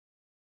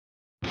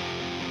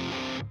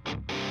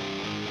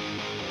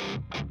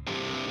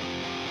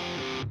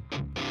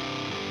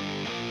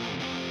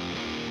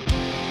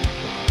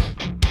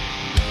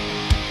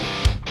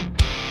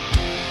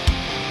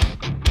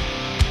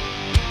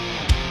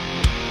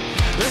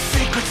The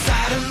secret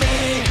side of me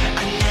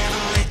I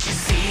never let you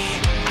see.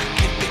 I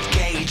keep it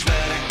caged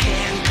but I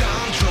can't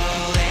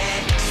control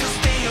it. So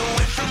stay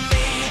away from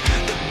me,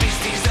 the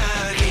beast is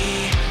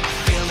ugly. I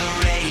feel the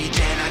rage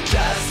and I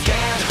just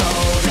can't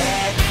hold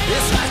it.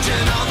 It's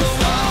scratching on the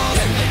walls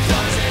and the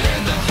closet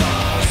in the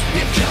halls.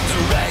 It comes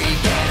a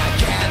rage and I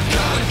can't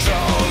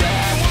control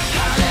it.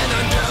 Hiding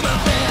under the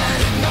bed,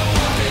 no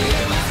one to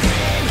hear my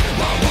scream.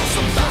 Why won't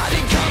somebody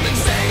come and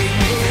save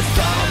me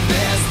from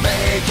this?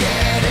 Make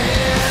it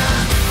in.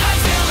 I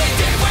feel it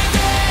deep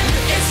within,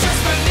 it's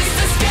just beneath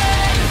the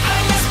skin. I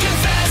must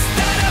confess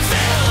that I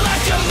feel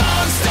like a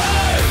monster.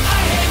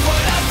 I hate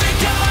what I've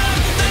become,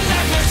 the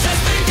nightmare's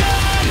just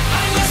begun.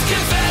 I must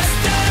confess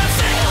that I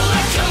feel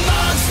like a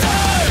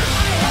monster.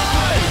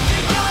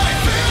 I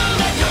feel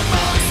like a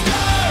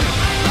monster.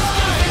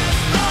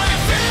 I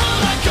feel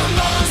like a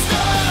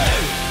monster.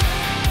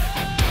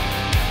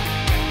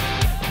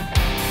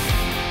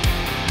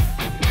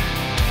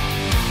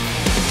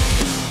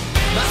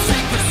 My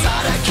secret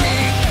side I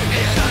keep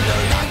hid under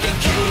lock and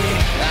key.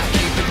 I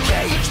keep it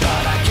caged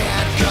but I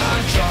can't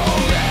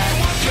control it.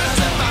 'Cause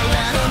if I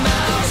ran a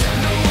mouse,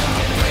 no one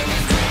can bring me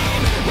down.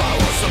 Why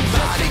won't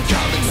somebody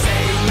come and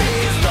save me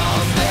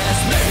from this?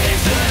 Maybe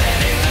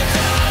in the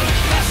town,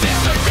 my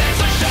sister is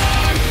a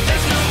shark.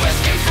 There's no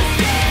escape from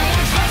me.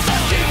 Once my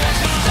sucking was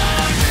my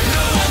tongue.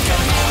 No one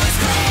can always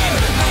scream.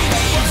 Maybe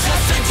it's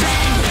just a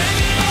dream.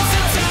 Maybe it's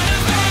inside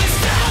of me.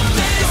 Stop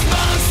this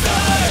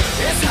monster.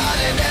 It's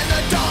hiding in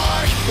the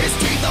dark. His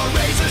teeth are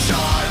razor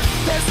sharp.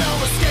 There's no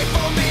escape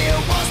for me.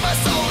 It wants my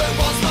soul, it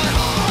wants my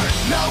heart.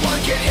 No one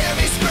can hear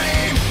me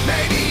scream.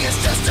 Maybe it's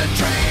just a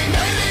dream.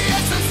 Maybe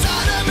it's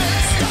inside of me.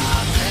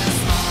 Stop this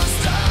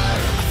monster.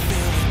 I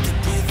feel it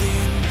deep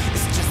within.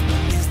 It's just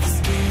beneath the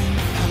skin.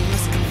 I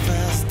must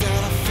confess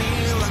that I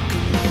feel like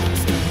a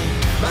monster.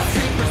 My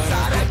secret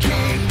side I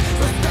keep,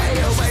 but stay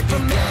away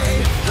from me.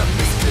 The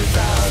beast is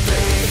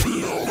ugly.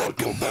 Feel like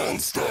a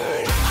monster.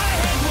 I